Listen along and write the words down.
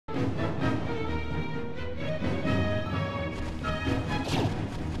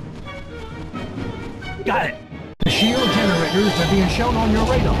Got it. The shield generators are being shown on your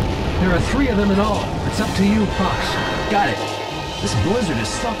radar. There are 3 of them in all. It's up to you, Fox. Got it. This blizzard is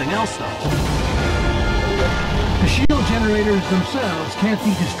something else, though. The shield generators themselves can't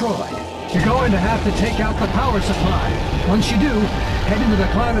be destroyed. You're going to have to take out the power supply. Once you do, head into the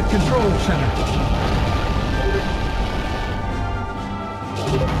climate control center.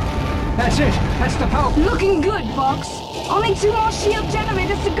 That's it. That's the power. Looking good, Fox. Only 2 more shield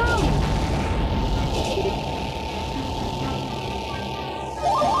generators to go.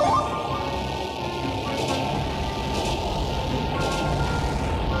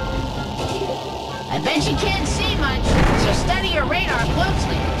 I bet you can't see much, so study your radar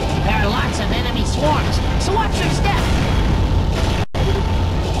closely. There are lots of enemy swarms, so watch your step.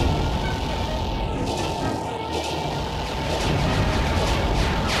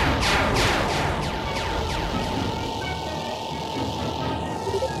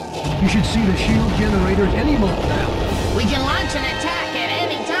 You should see the shield generators any moment now. We can launch an attack at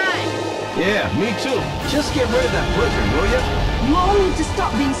any time. Yeah, me too. Just get rid of that blizzard, will ya? You all need to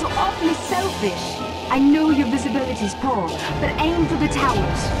stop being so awfully selfish. I know your visibility's poor, but aim for the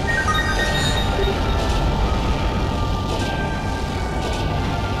towers.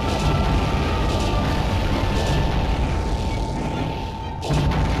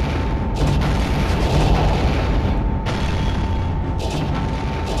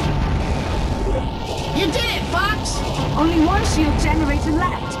 You did it, Fox! Only 1 shield generator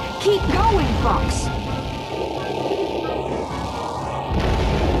left. Keep going, Fox.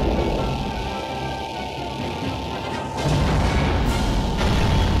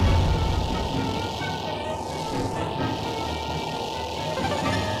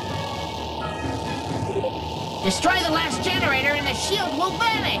 Destroy the last generator and the shield will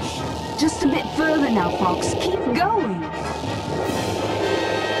vanish! Just a bit further now, Fox. Keep going.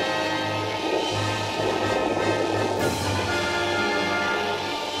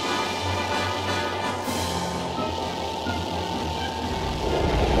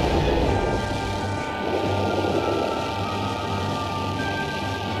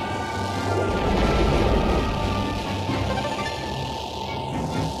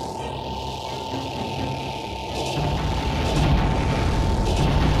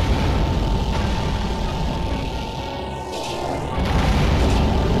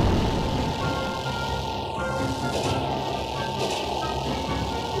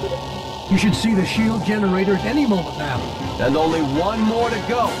 You should see the shield generators any moment now. And only 1 more to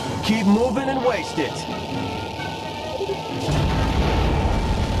go. Keep moving and waste it.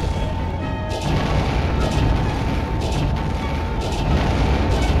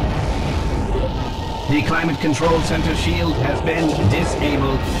 The climate control center shield has been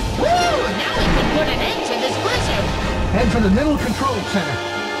disabled. Woo! Now we can put an end to this blizzard! Head for the middle control center.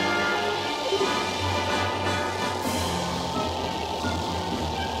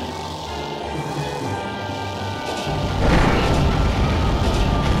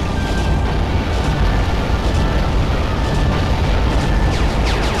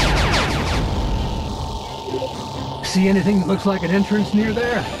 See anything that looks like an entrance near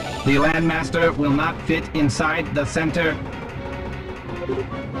there? The Landmaster will not fit inside the center.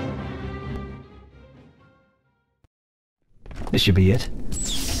 This should be it.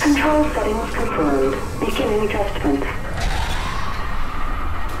 Control settings confirmed. Beginning adjustment.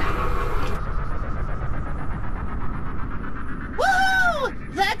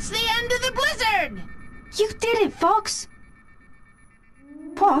 Woohoo! That's the end of the blizzard! You did it, Fox.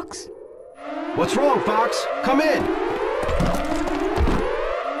 Fox? What's wrong, Fox? Come in!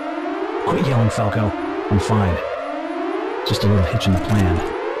 Quit yelling, Falco. I'm fine. Just a little hitch in the plan.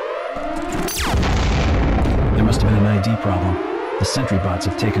 There must have been an ID problem. The sentry bots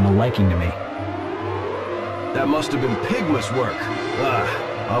have taken a liking to me. That must have been Pigma's work.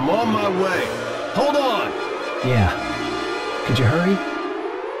 I'm on my way. Hold on! Yeah. Could you hurry?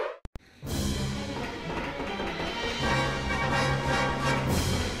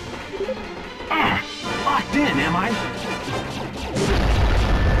 Locked in, am I?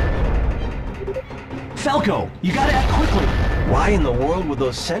 Falco, you gotta act quickly. Why in the world would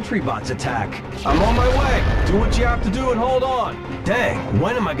those sentry bots attack? I'm on my way. Do what you have to do and hold on. Dang,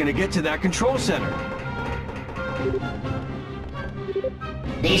 when am I gonna get to that control center?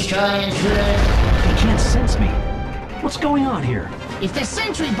 Destroy intruder. They can't sense me. What's going on here? If the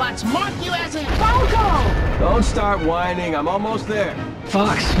sentry bots mark you as a Falco! Don't start whining, I'm almost there.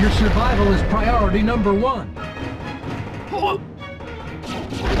 Fox, your survival is priority number 1.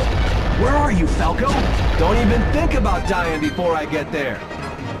 Where are you, Falco? Don't even think about dying before I get there.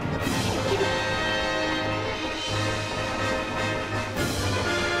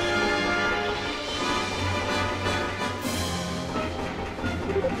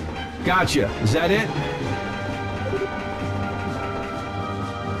 Gotcha. Is that it?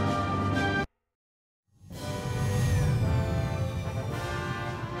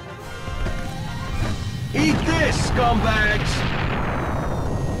 Eat this, scumbags!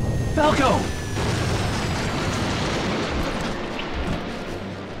 Falco!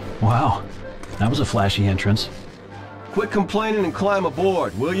 Wow, that was a flashy entrance. Quit complaining and climb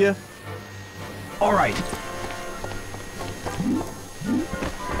aboard, will you? All right.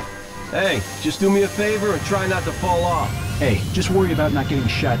 Hey, just do me a favor and try not to fall off. Hey, just worry about not getting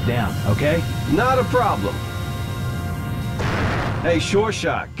shot down, okay? Not a problem. Hey, Sure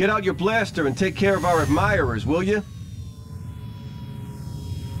Shot, get out your blaster and take care of our admirers, will you?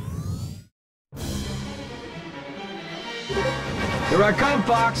 Here I come,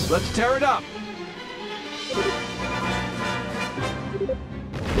 Fox. Let's tear it up.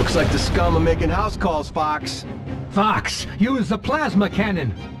 Looks like the scum are making house calls, Fox. Fox, use the plasma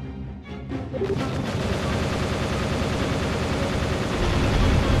cannon.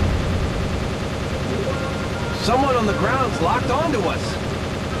 Someone on the ground's locked onto us.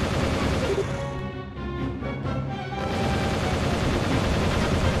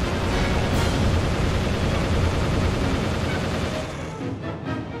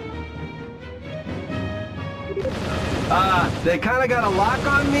 They kinda got a lock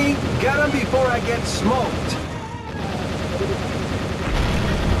on me? Get them before I get smoked.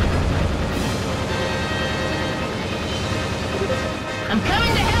 I'm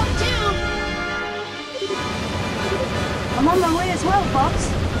coming to help too! I'm on my way as well, Fox.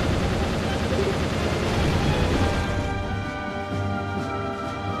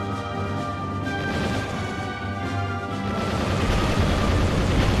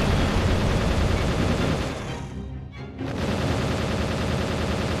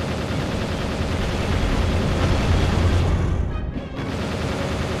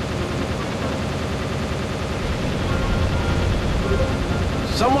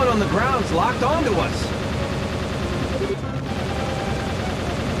 Someone on the ground's locked onto us.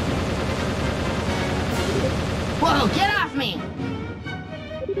 Whoa, get off me!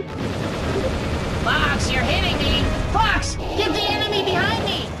 Fox, you're hitting me! Fox, get the enemy behind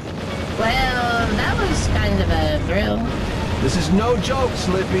me! Well, that was kind of a thrill. This is no joke,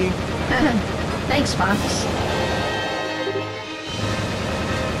 Slippy. Thanks, Fox.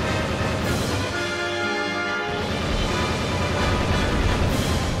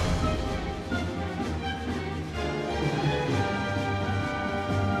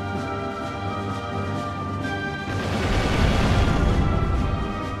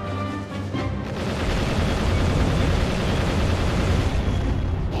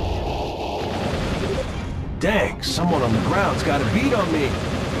 Dang, someone on the ground's got a beat on me.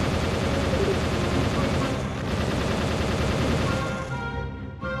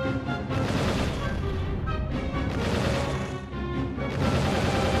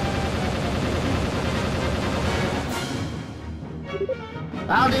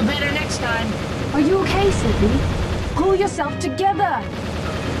 I'll do better next time. Are you okay, Slippy? Pull yourself together.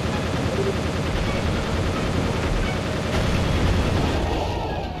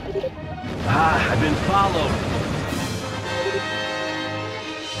 I've been followed.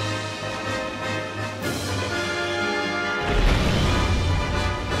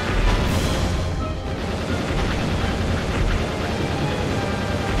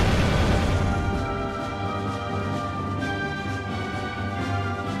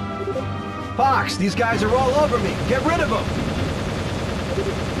 Fox, these guys are all over me. Get rid of them.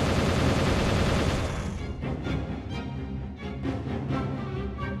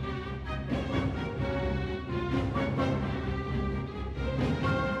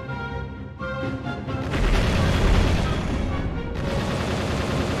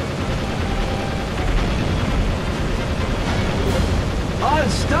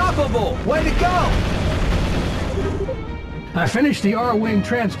 Unstoppable! Way to go! I finished the R-Wing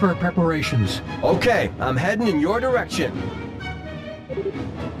transfer preparations. Okay, I'm heading in your direction.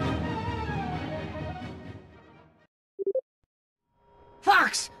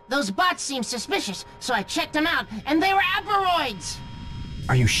 Fox, those bots seem suspicious, so I checked them out, and they were aperoids!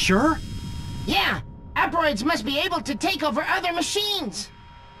 Are you sure? Yeah, aperoids must be able to take over other machines!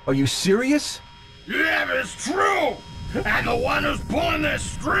 Are you serious? Yeah, it's true! And the one who's pulling their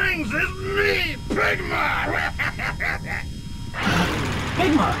strings is me, Pigma!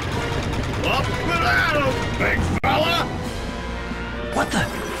 Pigma! Up and at 'em, big fella! What the?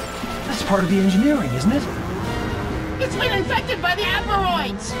 That's part of the engineering, isn't it? It's been infected by the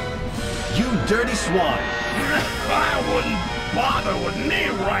aperoids! You dirty swine! I wouldn't bother with me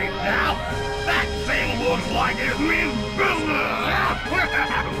right now. That thing looks like it means business.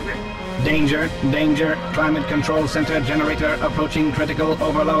 Danger, danger. Climate control center generator approaching critical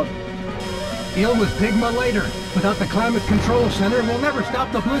overload. Deal with Pigma later. Without the climate control center, we'll never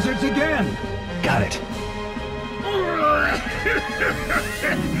stop the blizzards again. Got it.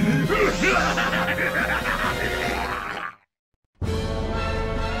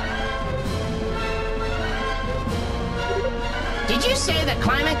 Did you say the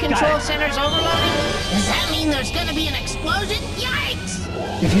climate control center's overloading? Does that mean there's gonna be an explosion? Yikes!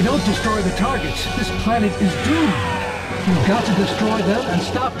 If you don't destroy the targets, this planet is doomed. You've got to destroy them and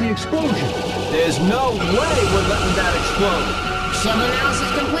stop the explosion. There's no way we're letting that explode. Shield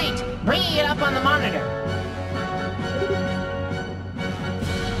analysis complete. Bringing it up on the monitor.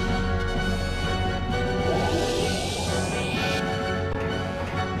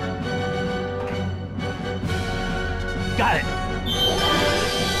 Got it.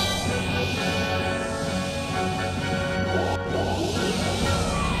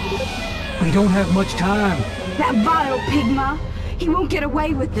 We don't have much time. That vile Pigma. He won't get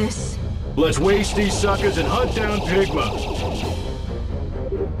away with this. Let's waste these suckers and hunt down Pigma.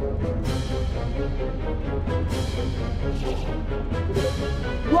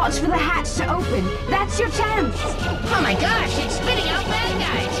 Watch for the hatch to open. That's your chance. Oh my gosh, it's spitting out bad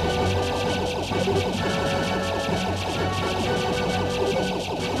guys!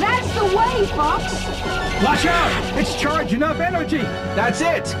 That's the way, Fox. Watch out! It's charging up energy. That's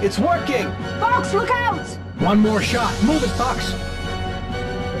it! It's working! Fox, look out! One more shot. Move it, Fox.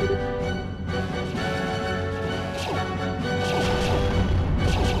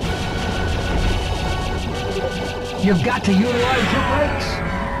 You've got to utilize your brakes.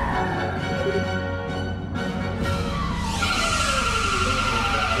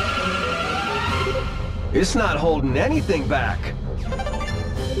 It's not holding anything back.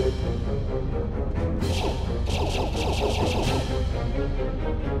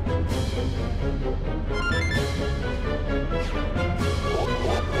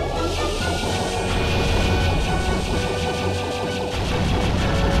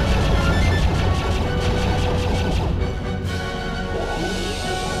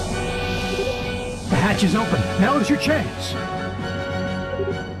 The hatch is open. Now is your chance.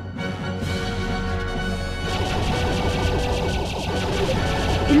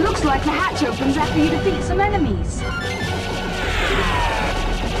 It looks like the hatch opens after you defeat some enemies.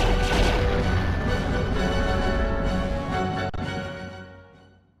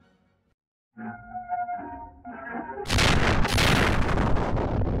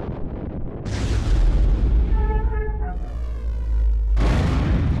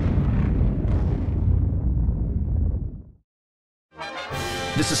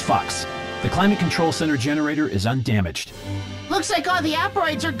 This is Fox. The climate control center generator is undamaged. Looks like all the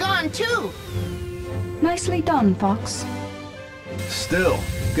asteroids are gone too! Nicely done, Fox. Still,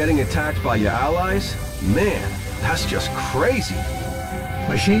 getting attacked by your allies? Man, that's just crazy.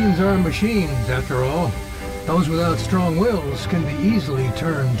 Machines are machines, after all. Those without strong wills can be easily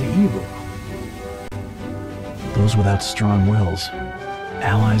turned to evil. Those without strong wills.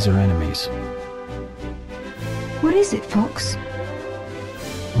 Allies or enemies? What is it, Fox?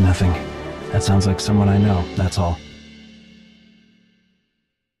 Nothing. That sounds like someone I know, that's all.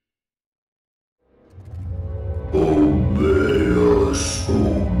 Obey us,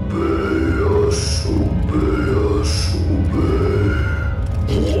 obey us, obey us, obey.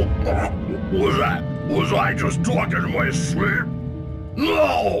 Was I just talking in my sleep?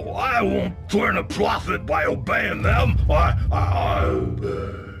 No, I won't turn a profit by obeying them. I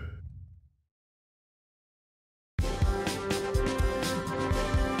obey.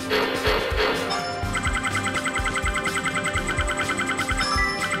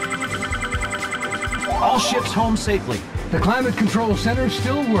 All ships home safely. The climate control center's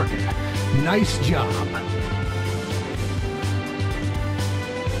still working. Nice job.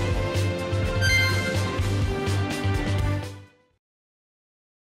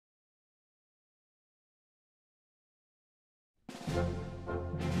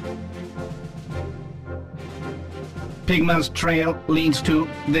 Pigma's trail leads to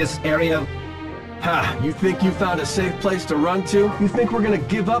this area. Ha, you think you found a safe place to run to? You think we're gonna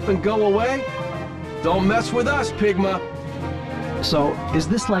give up and go away? Don't mess with us, Pigma. So, is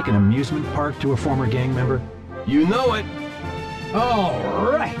this like an amusement park to a former gang member? You know it. All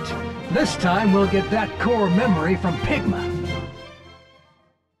right. This time we'll get that core memory from Pigma.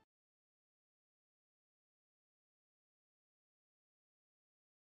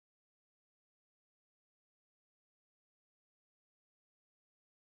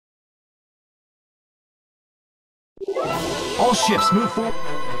 All ships, move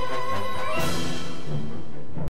forward.